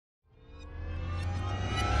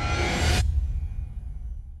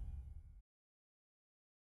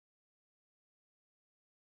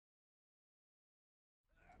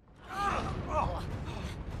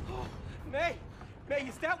Hey,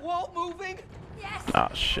 is that wall moving? Yes. Oh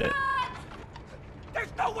shit. Run! There's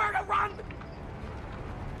nowhere to run!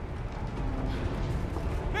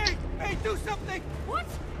 Hey, hey, do something! What?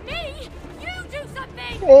 Me? You do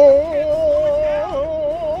something! Oh!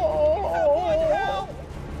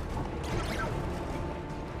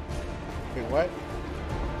 Wait, what?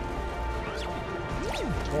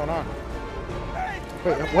 What's going on?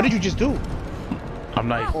 Wait, what did you just do? I'm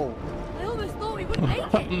nice. Oh, I almost thought we wouldn't make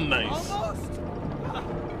it. Nice. Almost!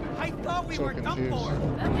 I thought we So were done confused. for.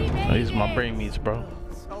 But we made These are my it. brain meats, bro.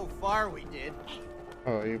 So far we did.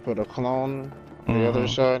 oh, you put a clone on the other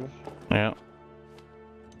side. Yeah.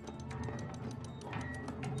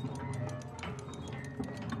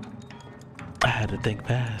 I had to think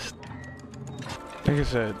fast. Like I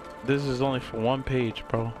said, this is only for one page,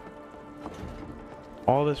 bro.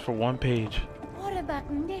 All this for one page. What a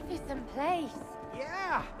magnificent place.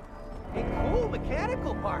 Yeah! And cool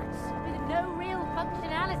mechanical parts. With no real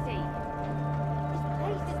functionality. This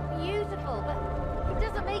place is beautiful, but it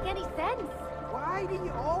doesn't make any sense. Why do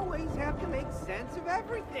you always have to make sense of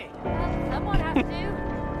everything? Well, someone has to.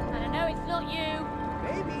 And I know it's not you.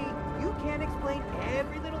 Maybe you can't explain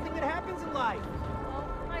every little thing that happens in life.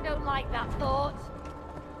 Oh, I don't like that thought.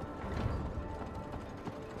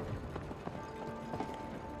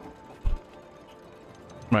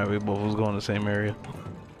 Right, we both was going the same area.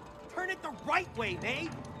 Turn it the right way, Nate!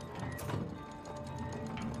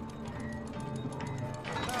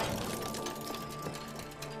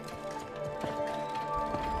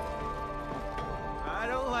 I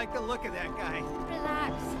don't like the look of that guy.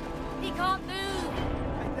 Relax. He can't move.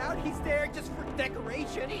 I doubt he's there just for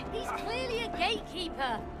decoration. He's clearly a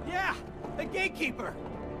gatekeeper. Yeah, a gatekeeper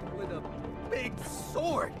with a big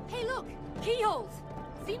sword. Hey, look! Keyholes!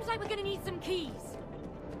 Seems like we're gonna need some keys.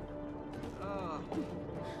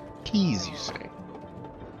 Keys, you say?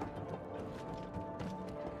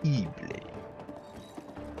 Keyblade.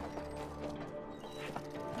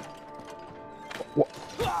 What?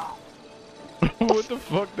 What the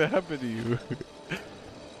fuck that happened to you?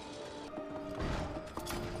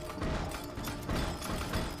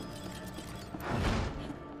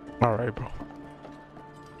 All right, bro.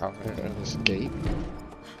 Out here in this gate.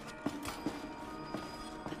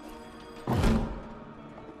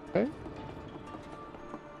 Okay.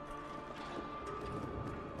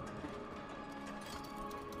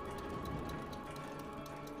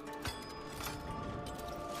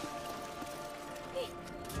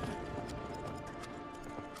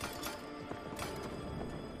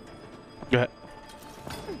 Go ahead.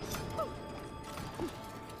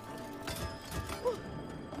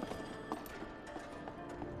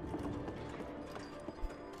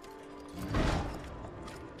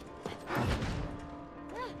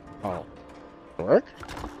 Oh. Work?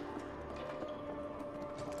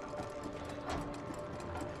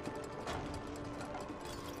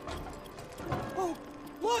 Oh,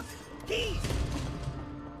 look! Keys!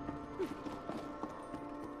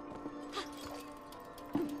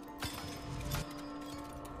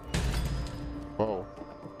 Whoa.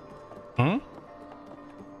 Hmm?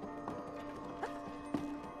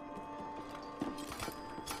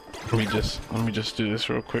 Let me just do this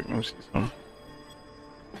real quick. Let me see some.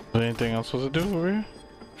 Is there anything else supposed to do over here?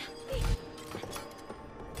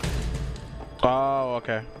 Oh,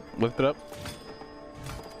 okay. Lift it up.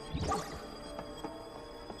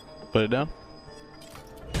 Put it down.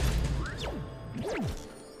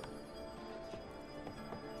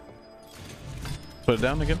 Put it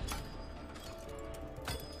down again.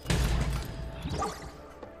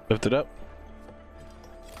 Lift it up.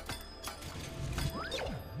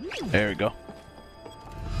 There we go.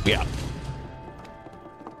 Yeah.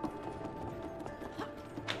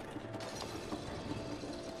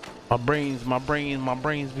 My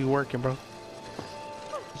brains be working, bro.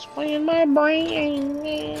 It's playing my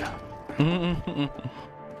brain.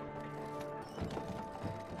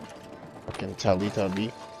 Fucking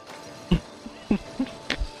Teletubby.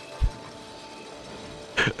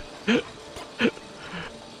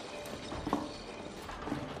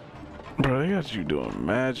 Bro, they got you doing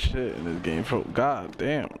mad shit in this game, bro. God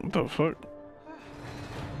damn, what the fuck?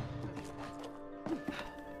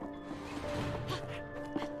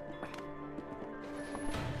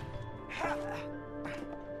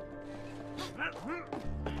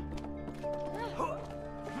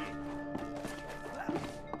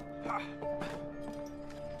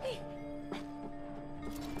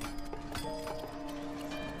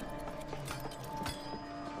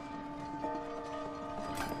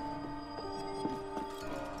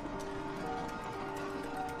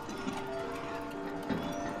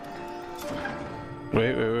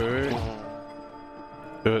 Wait.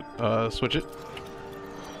 Do it. Switch it.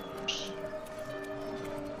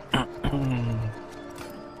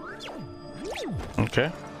 Okay.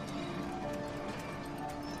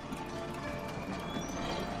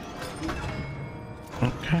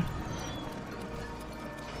 Okay.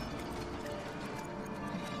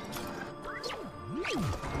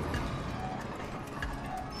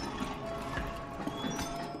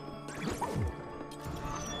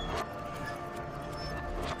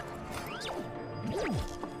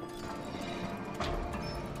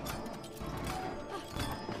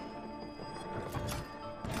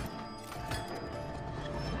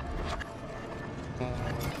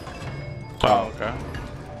 Oh, okay.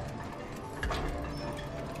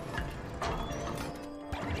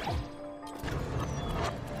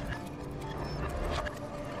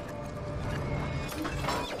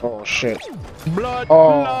 Oh shit. Blood,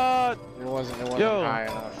 Oh. blood. It wasn't Yo. high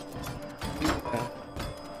enough.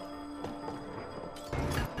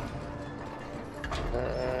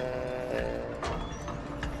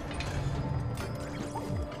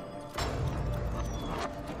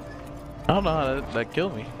 I don't know how that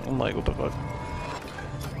killed me. I'm like, what the fuck?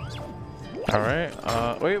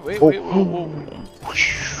 Alright, wait, whoa.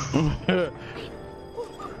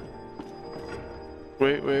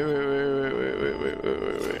 Wait.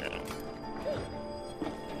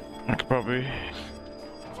 I could probably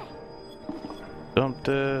dump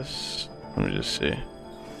this. Let me just see.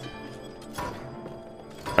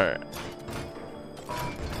 Alright.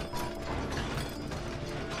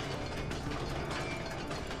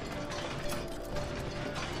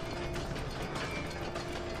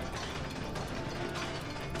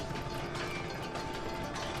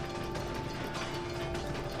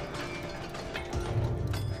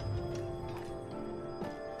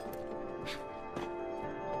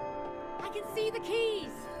 See the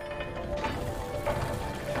keys.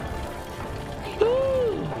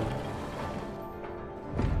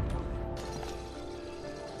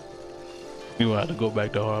 You had to go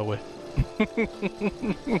back the hard way.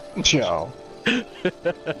 Yo.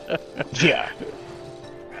 Yeah.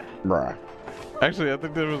 Bruh. Actually, I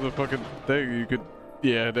think there was a fucking thing you could.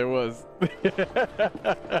 Yeah, there was.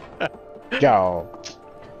 Yo.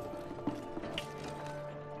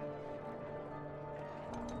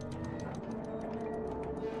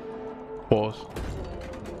 Pause.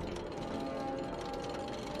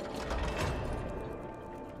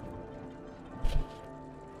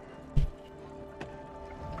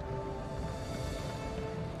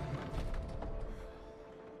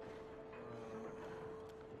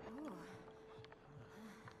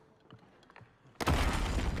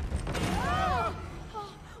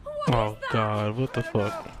 Oh god, what the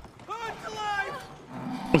fuck?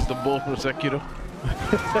 It's the bull from Sekiro.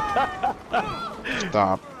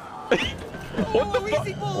 Stop. What the fuck?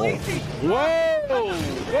 Easy, bull, easy. Whoa!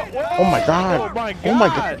 Oh my god. Oh my god! Oh my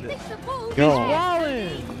god. Fix the bull. Yo.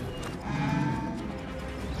 Wallin!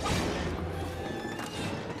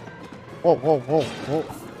 Whoa.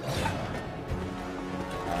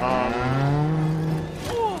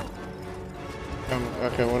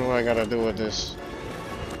 Okay, what do I gotta do with this?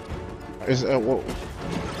 Is whoa.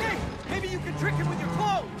 Hey, maybe you can trick him with your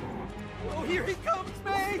clothes. Oh, here he comes,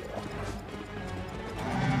 May.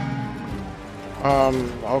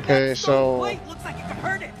 Okay, That stone so plate looks like it could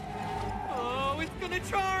hurt it. Oh, it's gonna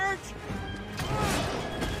charge.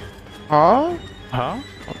 huh? Huh?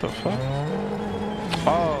 What the fuck?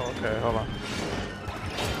 Oh, okay, hold on.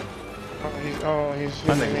 He's I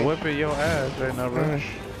hitting think me. whipping your ass right now, bro.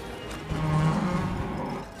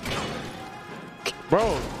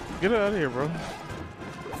 Bro, get it out of here, bro.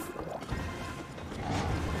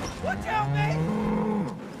 Watch out, May.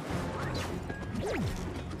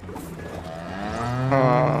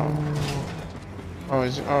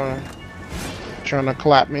 He's trying to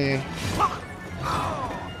clap me.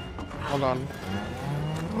 Hold on.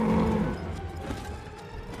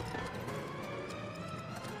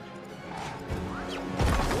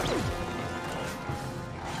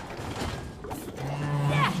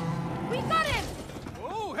 Yeah, we got him.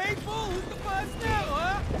 Oh, hey, bull, who's the boss now,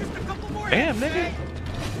 huh? Just a couple more Damn, hits, nigga. May.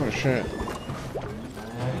 Oh shit.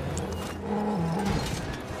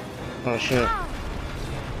 Oh shit.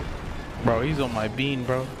 Bro, he's on my bean,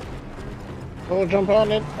 bro. Oh, jump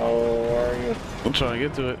on it. Oh, where are you? I'm trying to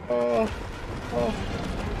get to it. Oh.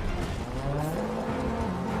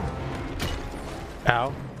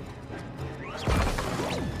 Ow.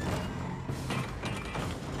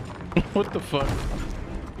 What the fuck?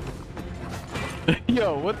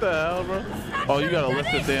 Yo, what the hell, bro? Oh, you gotta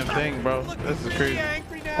lift the damn thing, bro. Look, This is he's crazy.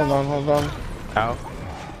 angry now. Hold on. Ow.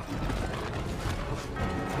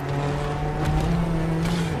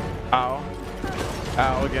 Ow.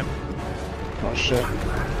 Ow again. Oh shit.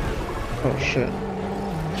 Oh shit.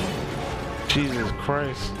 Jesus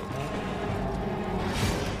Christ.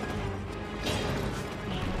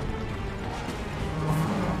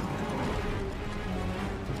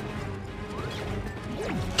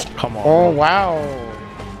 on, Oh bro. wow.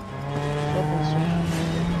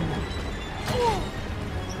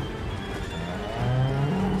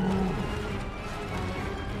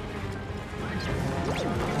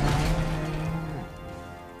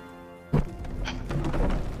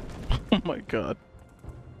 Oh my god.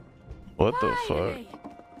 What the fuck? Finally!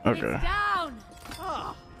 Okay. It's down!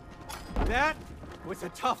 Oh, that was a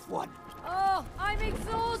tough one. Oh, I'm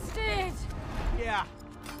exhausted! Yeah,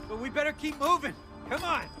 but we better keep moving. Come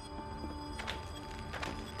on.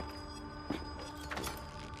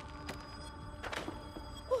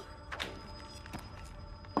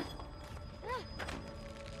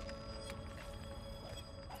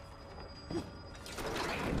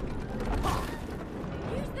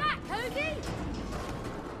 Use that, Cody!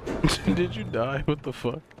 Did you die? What the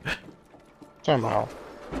fuck? Somehow.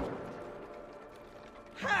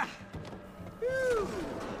 Ha! Whew,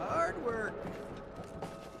 hard work.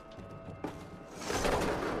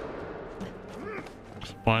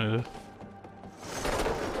 Disappointed.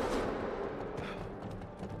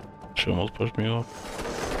 She almost pushed me off.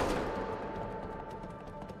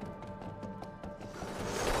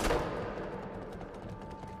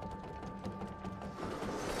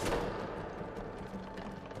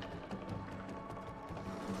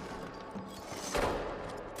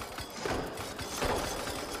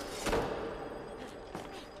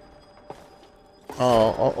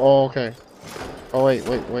 Oh, okay. Oh, wait.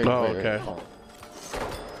 Oh, Wait. okay. Oh.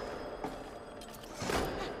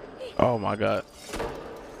 Oh my god.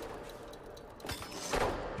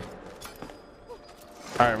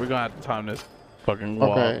 Alright, we're gonna have to time this fucking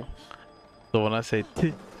wall. Okay. So when I say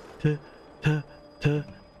t, t, t, t,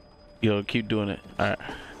 yo, keep doing it. Alright.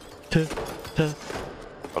 T, t.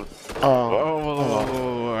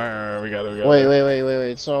 Alright, we got it.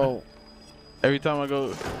 Wait. So, Every time I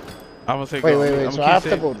go, I'm gonna say wait. go. I'm So gonna I have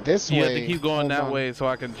keep to saying- go this way. You have to keep going Hold that on. way so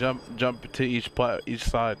I can jump to each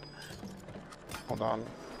side. Hold on.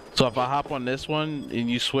 So if I hop on this one and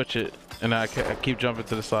you switch it, and I keep jumping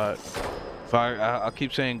to the side. So I'll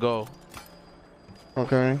keep saying go.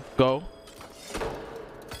 Okay. Go.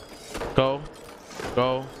 Go.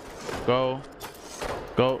 Go. Go.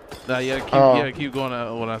 Go. Now you gotta keep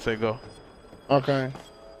going when I say go. Okay.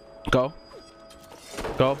 Go.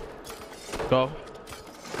 Go. Go.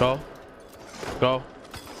 Go. Go.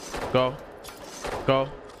 Go. Go. Go.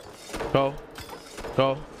 Go. Go.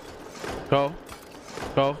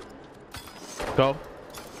 Go. Go.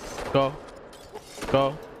 Go.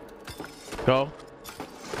 Go. Go.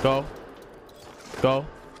 Go. Go.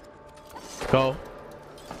 Go.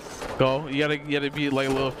 Go. You gotta be like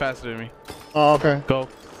a little faster than me. Oh, okay. Go.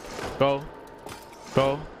 Go.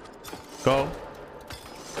 Go. Go.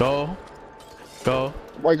 Go. Go. Oh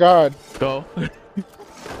my God. Go.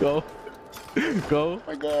 Go. Go. Oh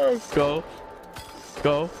my God. Go.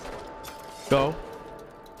 Go. Go.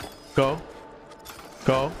 Go.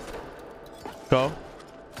 Go. Go.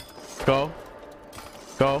 Go.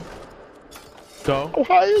 Go. Go. How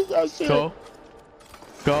high is that shit? Go.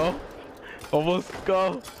 Go. Almost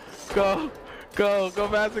go. Go. Go. Go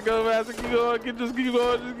faster. Go faster. Keep going. Just keep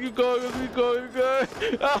going. Just keep going. Just keep going.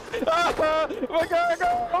 Oh my God.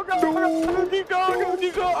 Go. Oh God. No. Just keep going. Just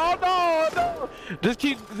keep going. Oh no. No.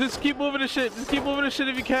 Just keep moving the shit. Just keep moving the shit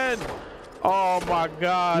if you can. Oh my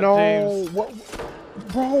God. No. James. What?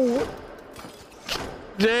 Bro.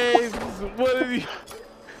 James. What are you?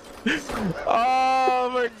 Oh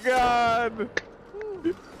my God.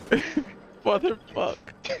 Motherfuck.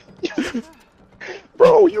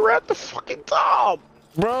 Bro, you're at the fucking top.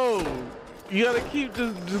 Bro, you gotta keep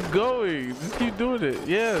just going. Just keep doing it.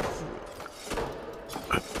 Yes.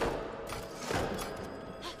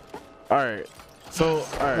 Alright. So,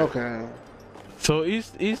 alright. Okay. So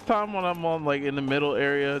each time when I'm on like in the middle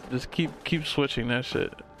area, just keep switching that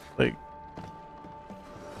shit. Like,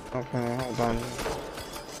 Okay, hold on.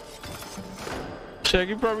 check,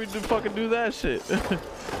 you probably fucking do that shit.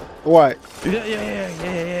 What?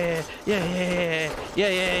 Yes.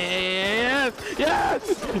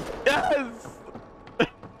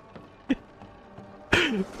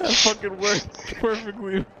 That fucking worked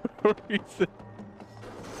perfectly for a reason.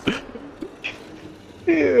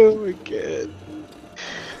 Oh my God.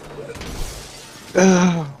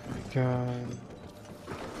 Oh my God.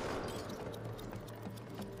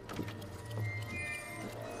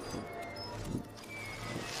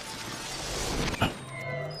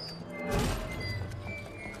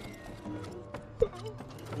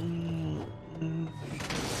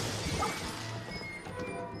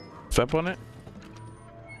 Step on it.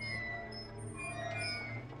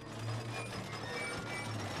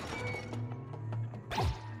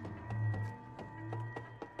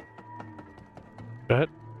 Go ahead.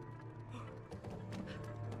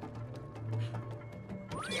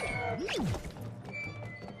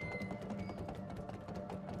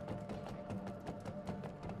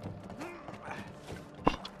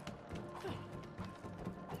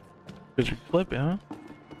 Did you flip it, huh?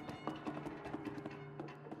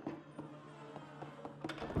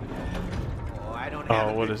 Oh, I don't have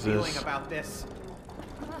a what good is feeling this? about this.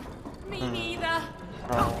 Me neither.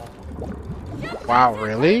 Oh. Wow,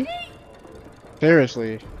 really?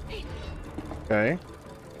 Seriously? Okay.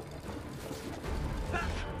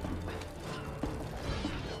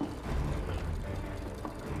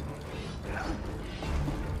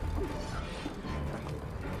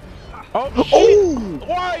 Oh, Oh!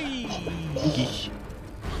 why?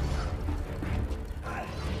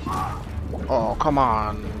 Oh, come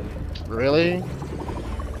on. Really?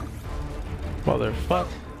 Motherfucker.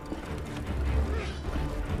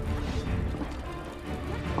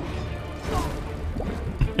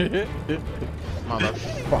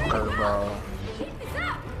 Motherfucker, bro. Keep this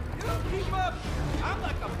up. You keep up. I'm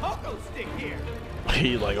like a pogo stick here.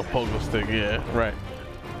 He like a pogo stick, yeah, right.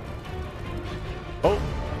 Oh.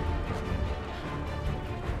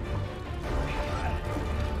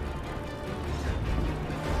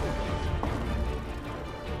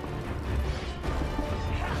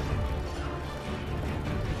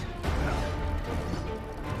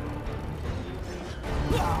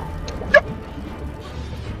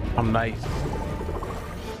 I'm nice.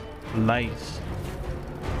 Nice.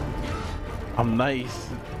 I'm nice.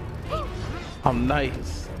 I'm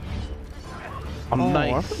nice. I'm Oh,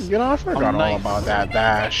 nice. you know, I forgot all nice. about that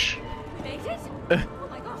dash. We made it. Oh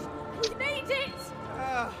my gosh, we made it.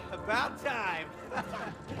 About time.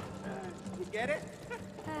 You get it?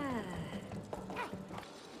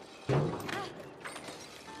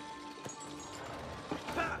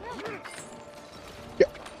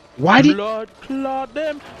 Why did? Blood clot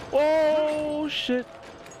them. Oh shit.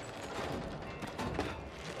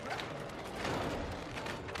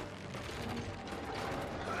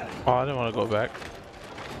 Oh, I didn't want to go back.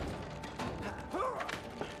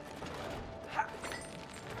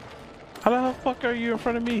 How the fuck are you in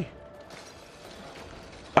front of me?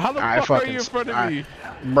 How the fuck are you in front of me?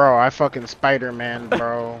 Bro, I fucking Spider-Man,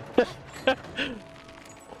 bro.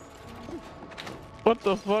 What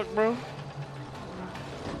the fuck, bro?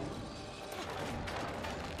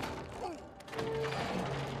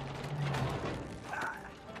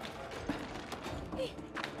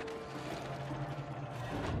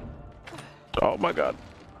 Oh my god.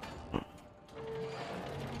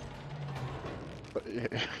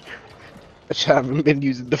 I just haven't been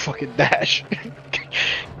using the fucking dash.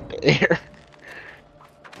 The air.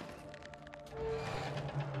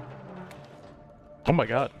 Oh my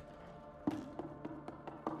god.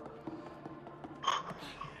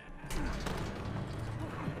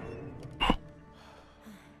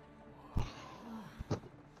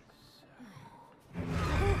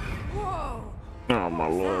 Whoa. Oh my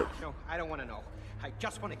lord. No, I don't want to know. I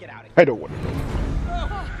just want to get out of here. I don't want to know.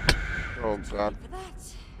 Oh god. For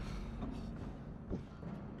that.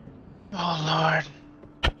 Oh lord.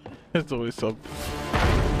 It's always something.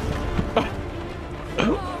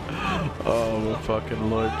 Oh my fucking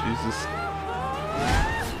Lord Jesus.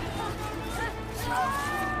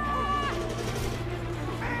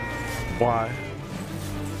 Why?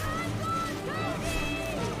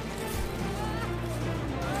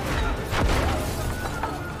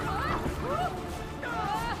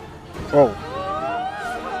 Oh.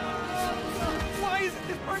 Why isn't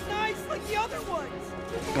this part nice like the other ones?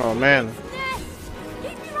 Oh man. Nest.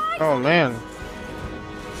 Keep your eyes Oh on man.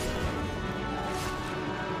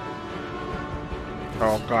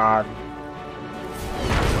 Oh god.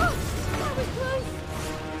 That was close.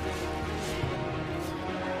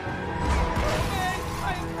 Hey,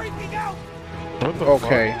 I am freaking out. What the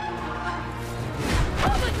Okay.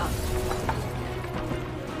 Oh my god.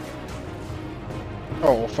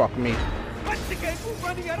 Oh fuck me. Once again, we're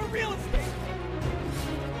running out of real estate.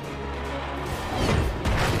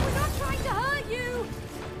 We're not trying to hurt you.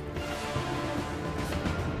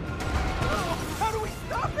 Oh, how do we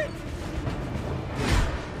stop it?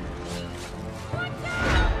 Watch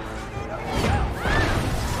out.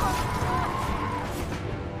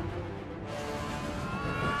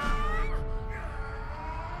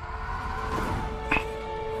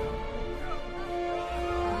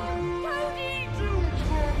 Cody.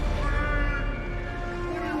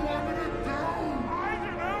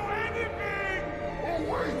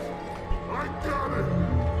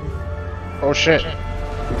 Oh shit.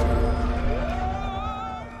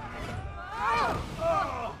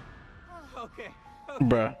 Oh. Okay.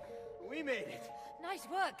 Bruh. We made it. Nice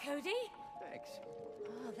work, Cody. Thanks.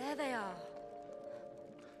 Oh, there they are.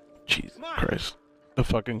 Jesus Come on. Christ. a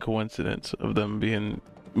fucking coincidence of them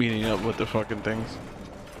meeting up with the fucking things.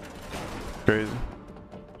 Crazy.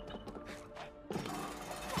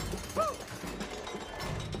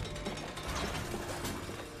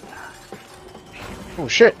 Oh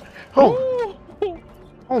shit! Oh!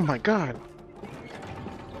 Oh my god!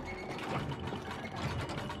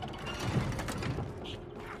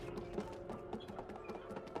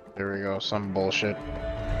 There we go, some bullshit.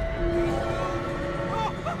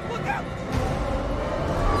 Look out!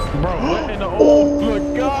 Bro, what in the oh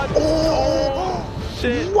my god! Oh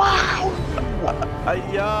shit! Wow!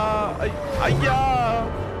 Ayah!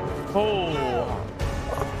 Ayah! Oh!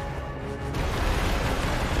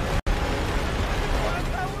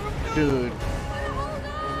 Dude.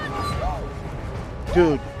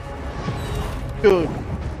 Dude. Dude.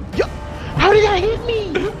 Yo! How did that hit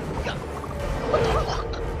me? What the fuck?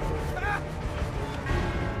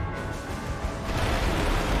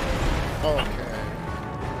 Okay.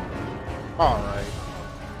 Alright.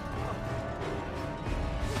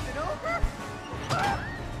 Is it over?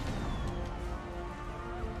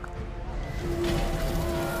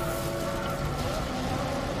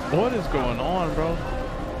 What is going on, bro?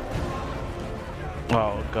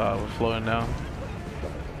 Oh god, we're flowing now.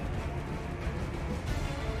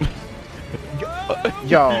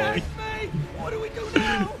 Yo. What do we do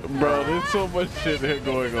now? Bro, there's so much shit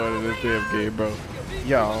going on in this damn game, bro.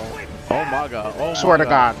 Yo. Oh my god. Oh my Swear to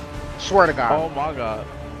God. Swear to God. Oh my god.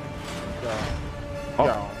 Yo. Oh.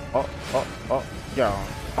 Yo. Oh, oh, oh. Yo.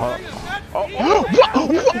 Oh. Oh.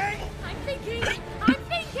 I'm thinking! I'm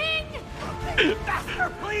thinking!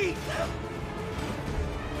 Faster, please!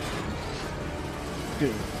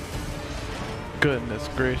 Dude. Goodness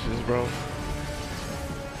gracious, bro.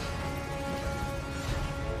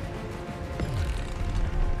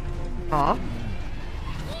 Huh?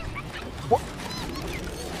 What?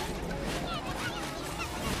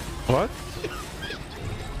 What?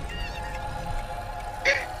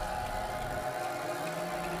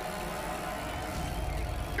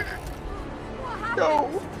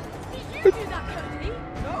 No. Did you do that, Cody?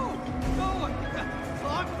 No! No!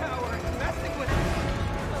 Clock tower is messing with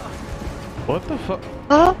us! What the fuck?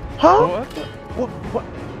 Huh? Huh? What the? What?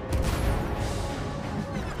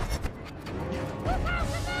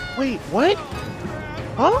 Wait, what?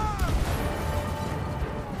 Huh?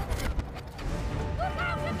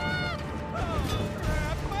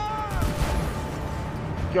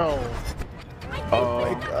 Yo. Oh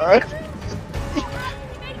my god.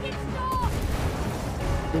 Make it stop!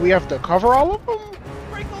 Do we have to cover all of them?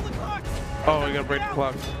 Break all the clocks! Oh, we gotta break the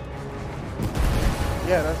clocks.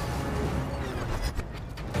 Yeah, that's...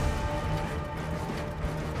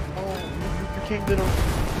 Oh, you can't get them.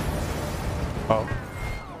 Oh.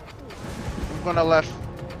 I'm gonna left.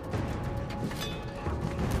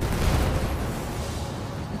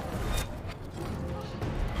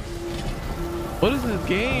 What is this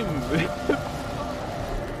game?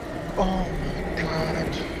 Oh my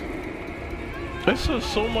god. There's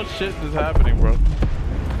just so much shit that's happening, bro.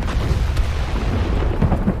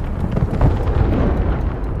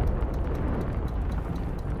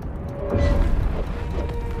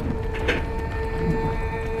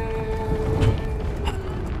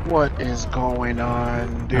 What is going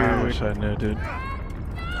on, dude? I wish I knew, dude.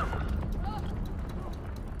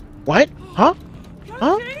 What? Huh?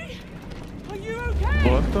 Huh? Cody? Are you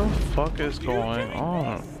okay? What the fuck is going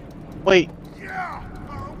on? Wait, Yeah!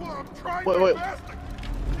 Well, I'm trying Wait, my wait. best.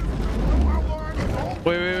 How long is all-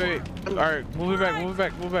 Wait. Alright, move it back, move it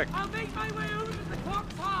back, move it back. I'll make my way over to the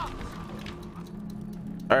clock's heart!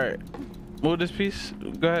 Alright. Move this piece.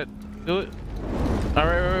 Go ahead. Do it.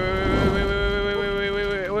 Alright, wait.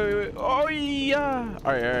 Oh yeah!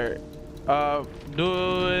 Alright.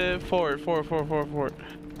 Do it forward.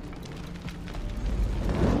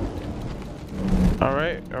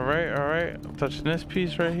 Alright. I'm touching this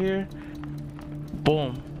piece right here.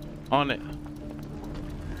 Boom. On it.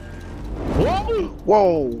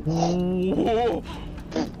 Whoa! whoa.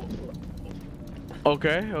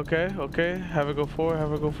 Okay. Have it go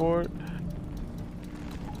forward.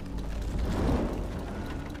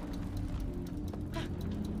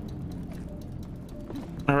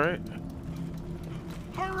 Alright.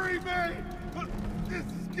 Hurry, man! This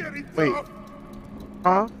is getting Wait. tough!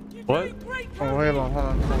 Huh? What? Oh, wait, hold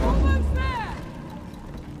on. Almost there!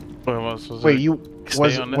 Wait, am I supposed Wait, to you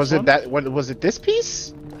stay on this was one? it that? What was it? This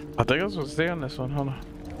piece? I think I was supposed to stay on this one. Hold on.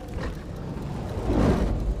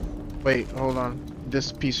 Wait, hold on.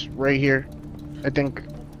 This piece right here, I think.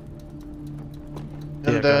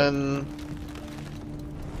 And Yeah, then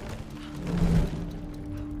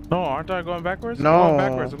No, aren't I going backwards? no,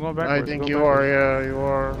 I'm going backwards. I think you are. Yeah, you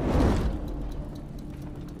are.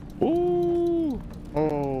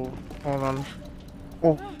 hold on.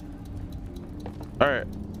 Oh. Alright.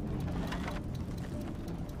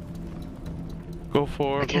 Go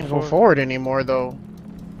forward. I can't go forward anymore, though.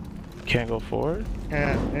 Can't go forward?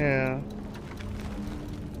 Yeah.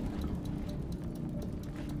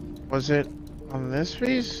 Was it on this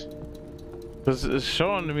piece? Because it's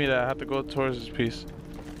showing to me that I have to go towards this piece.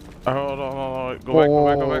 Hold on. Go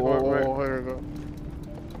back. Here we go.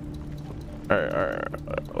 Alright.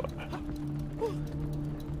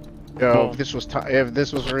 Yo, if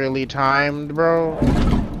this was really timed, bro.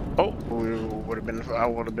 Oh. I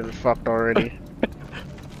would have been fucked already.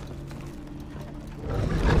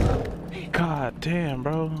 God damn,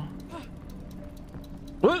 bro.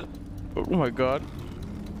 What? Oh my god.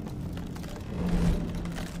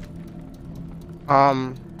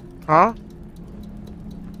 Huh?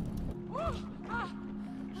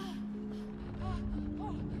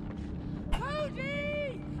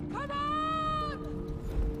 Cody! Come on!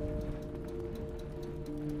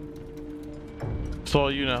 It's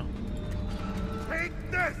all you now. Take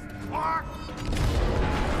this, Mark!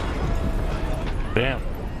 Damn.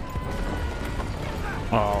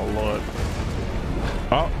 Oh, Lord.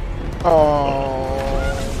 Oh.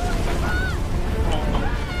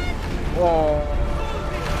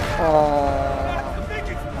 That's a big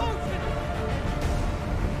explosion!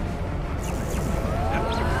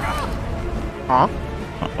 Huh?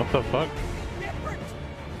 What the fuck?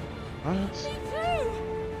 What? Me too!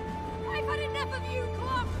 I've had enough of you,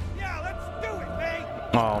 Clock! Yeah, let's do it, May!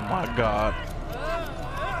 Oh my god.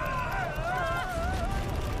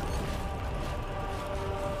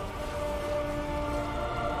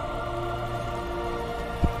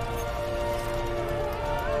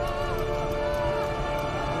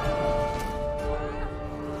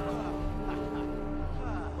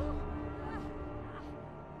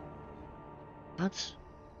 What?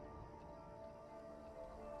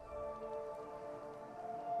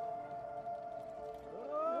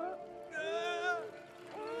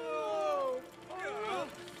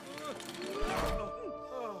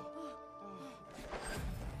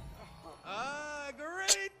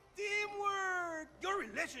 Great teamwork! Your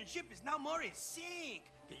relationship is now more in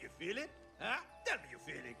sync. Can you feel it? Huh? Tell me you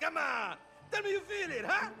feel it. Come on! Tell me you feel it,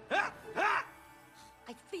 huh? Huh?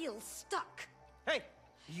 I feel stuck. Hey,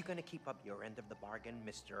 are you gonna keep up your end of the bargain,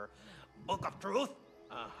 Mr. Book of Truth?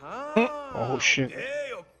 Uh-huh. Oh, shit.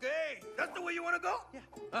 Okay. That's the way you wanna go? Yeah.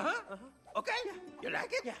 Uh-huh. Okay? Yeah. You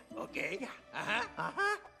like it? Yeah. Okay. Yeah.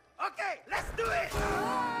 Uh-huh. Okay, let's do it!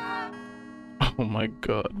 Oh my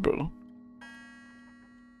god, bro.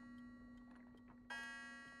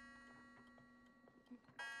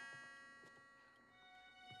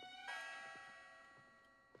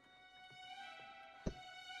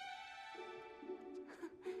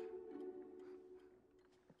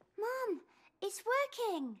 Mom, it's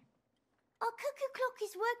working. Our cuckoo clock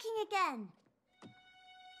is working again.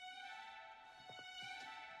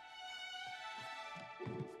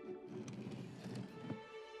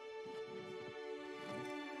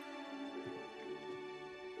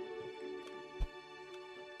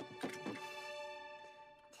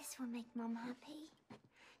 This will make Mom happy.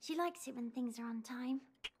 She likes it when things are on time.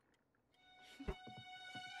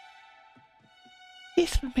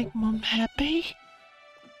 This will make Mom happy.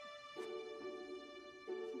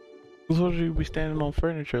 What you be standing on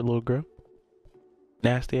furniture, little girl?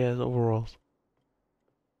 Nasty ass overalls.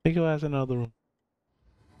 Take your ass in another room.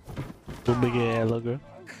 Little big ass little girl.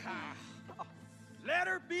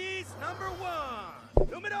 Letter piece number 1.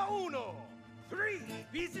 Numero uno. 3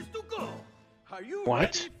 pieces to go. Are you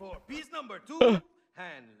What? ready for piece number 2?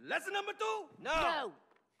 And lesson number 2? No.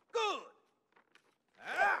 Good.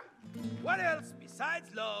 What else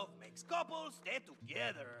besides love makes couples stay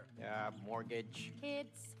together? Mortgage.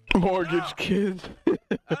 Kids. Mortgage kids.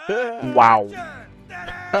 Wow.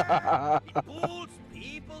 It pulls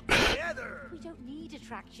people together. We don't need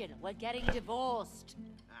attraction. We're getting divorced.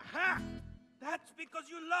 Aha! That's because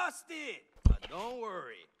you lost it. But don't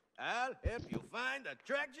worry. I'll help you find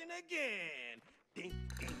attraction again. Ding,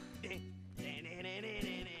 ding, ding. Ding, ding, ding, ding,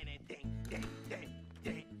 ding, ding, ding, ding,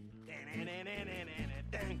 ding,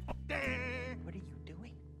 ding, ding. What are you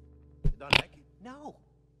doing? You don't like it? No.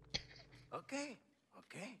 Okay.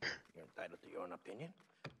 You're entitled to your own opinion.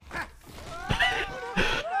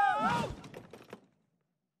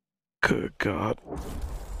 Good God.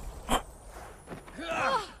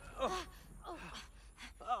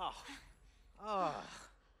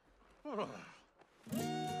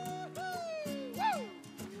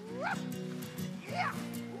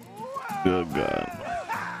 Good God.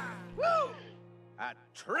 Woo!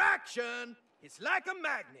 Attraction is like a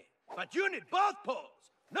magnet, but you need both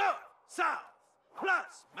poles, north, south,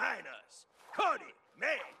 Plus, minus. Cody,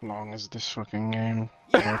 man. Long as this fucking game.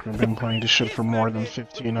 Like we've been playing this shit for more than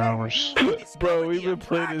 15 hours. Bro, we've been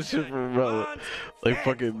playing this shit for about, like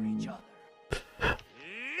fucking...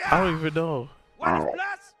 I don't even know. One is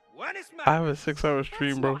plus, one is minus. I have a 6-hour stream,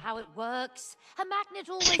 That's bro. not how it works. A magnet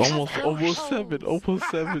always has Almost 7. holes.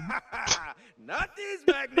 Almost 7. Not these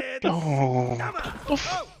magnets. Oh. Come on.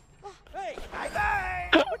 Oh. Hey, bye-bye.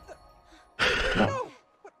 What the? No.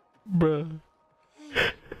 Bruh.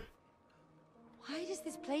 Why does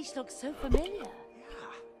this place look so familiar?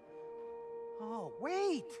 Oh,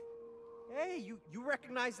 wait! Hey, you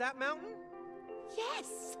recognize that mountain?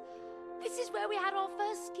 Yes! This is where we had our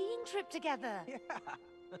first skiing trip together. Yeah.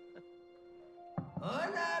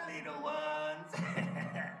 Hola, little ones.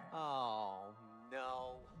 Oh,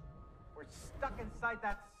 no. We're stuck inside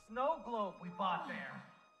that snow globe we bought there.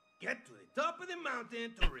 Get to the top of the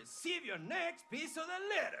mountain to receive your next piece of the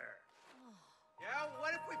letter. Yeah,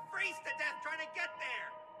 what if we freeze to death trying to get there?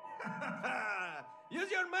 Use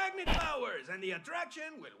your magnet powers and the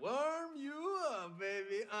attraction will warm you up,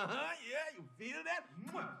 baby. Yeah, you feel that?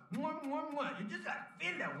 Mwah, mwah, mwah, mwah. You just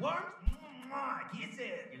feel that warmth? Mwah, kiss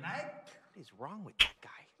it. You like? What is wrong with that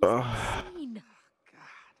guy? Insane.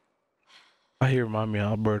 I hear mommy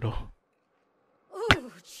Alberto.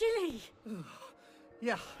 Ooh, chilly.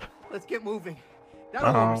 Yeah, let's get moving.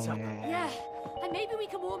 That'll warm us up. Yeah, and maybe we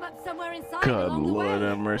can warm up somewhere inside God along the Lord way.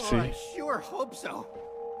 have mercy. Oh, I sure hope so.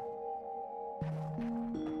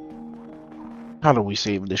 How do we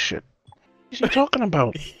save this shit? What is he talking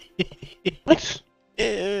about? What?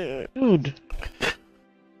 Dude.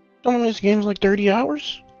 Some of this game's like 30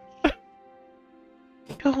 hours?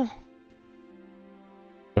 Yo.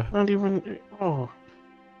 Not even... Oh.